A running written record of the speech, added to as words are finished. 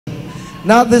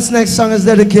Now this next song is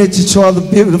dedicated to all the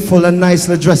beautiful and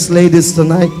nicely dressed ladies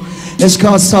tonight. It's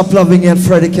called Stop Loving You, and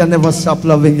Freddie can never stop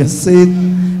loving you. See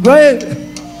it? Go ahead.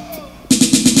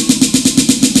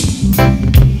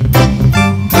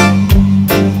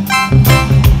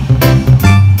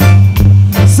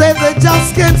 Say they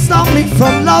just can't stop me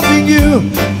from loving you.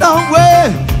 No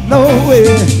way, no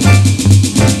way.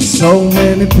 So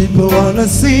many people wanna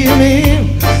see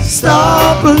me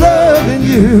stop loving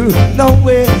you. No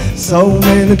way. So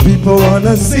many people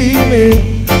wanna see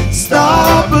me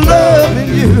stop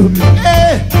loving you.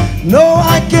 Hey, no,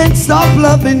 I can't stop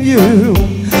loving you.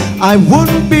 I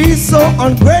wouldn't be so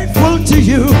ungrateful to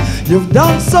you. You've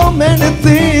done so many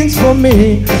things for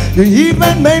me. You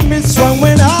even made me strong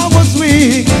when I was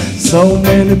weak. So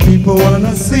many people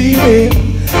wanna see me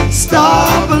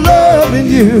stop loving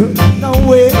you. No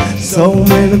way. So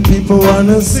many people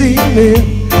wanna see me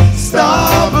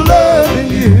stop loving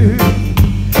you.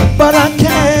 But I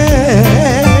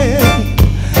can't.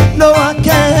 No, I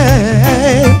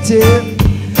can't. Yeah.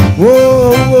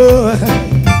 Whoa, whoa.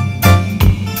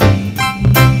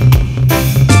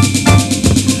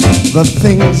 The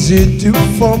things you do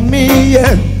for me,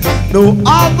 yeah, no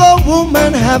other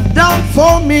woman have done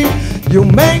for me. You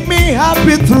make me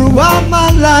happy throughout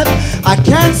my life. I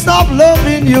can't stop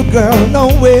loving you, girl, no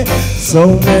way.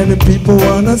 So many people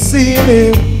wanna see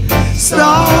me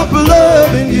stop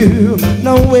loving you,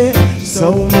 no way.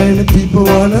 So many people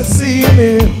wanna see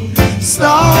me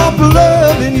stop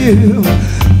loving you.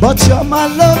 But you're my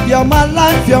love, you're my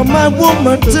life, you're my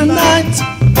woman tonight.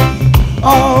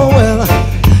 Oh well,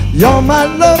 you're my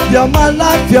love, you're my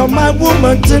life, you're my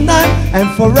woman tonight and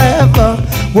forever.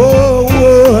 Whoa,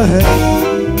 whoa.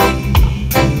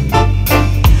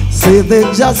 See, they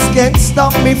just can't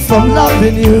stop me from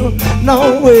loving you,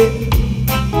 no way.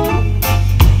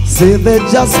 See, they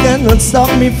just cannot stop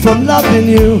me from loving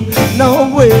you, no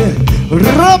way.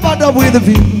 Rub it up with the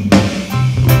beat.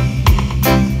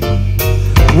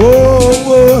 Whoa,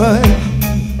 whoa.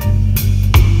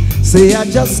 See, I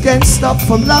just can't stop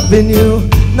from loving you,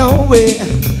 no way.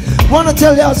 Wanna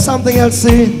tell you something else,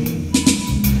 see?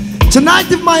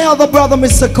 Tonight if my other brother,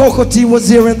 Mr. Coco T, was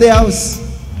here in the house,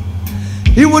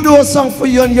 he would do a song for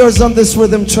you and yours on this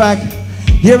rhythm track.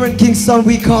 Here in Kingston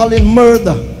we call it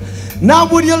Murder. Now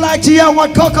would you like to hear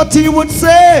what Coco T would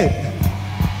say?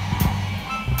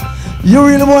 You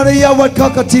really want to hear what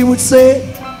Coco T would say?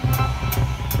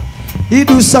 He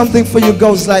do something for you,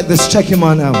 goes like this. Check him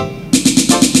out now.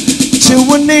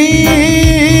 Tuning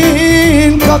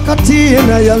in, Coco T in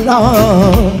your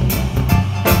love.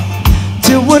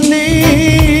 Tuning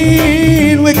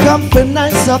in, we come for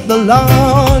nights of the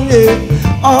long, yeah.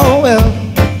 Oh well,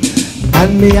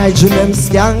 and me I dream them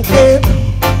skanking,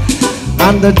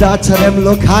 and the daughter them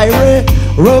look high,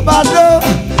 Roberto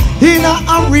in a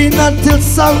arena till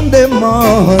Sunday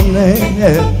morning,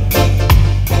 yeah.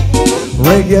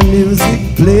 Reggae music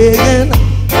playing,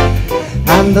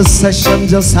 and the session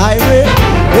just high,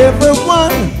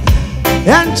 everyone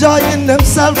enjoying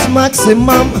themselves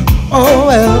maximum. Oh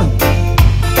well,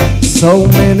 so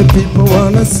many people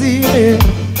wanna see me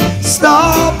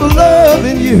stop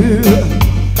loving you.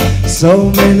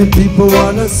 So many people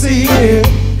wanna see me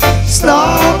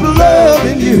stop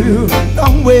loving you.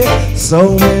 No way.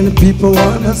 So many people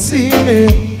wanna see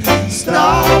me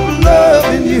stop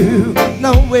loving you.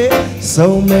 No way.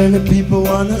 So many people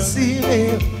wanna see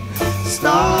me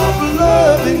stop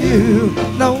loving you.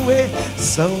 No way.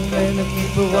 So many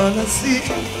people wanna see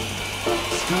me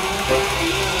stop loving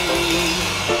you.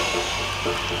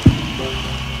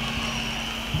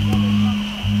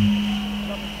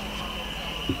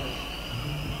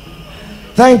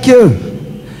 Thank you.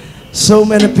 So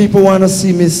many people want to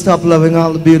see me stop loving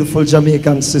all the beautiful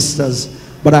Jamaican sisters,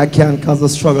 but I can't because the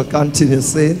struggle continues,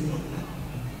 see?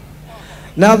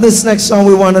 Now this next song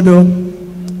we want to do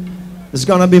is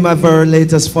going to be my very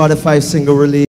latest 45 single release.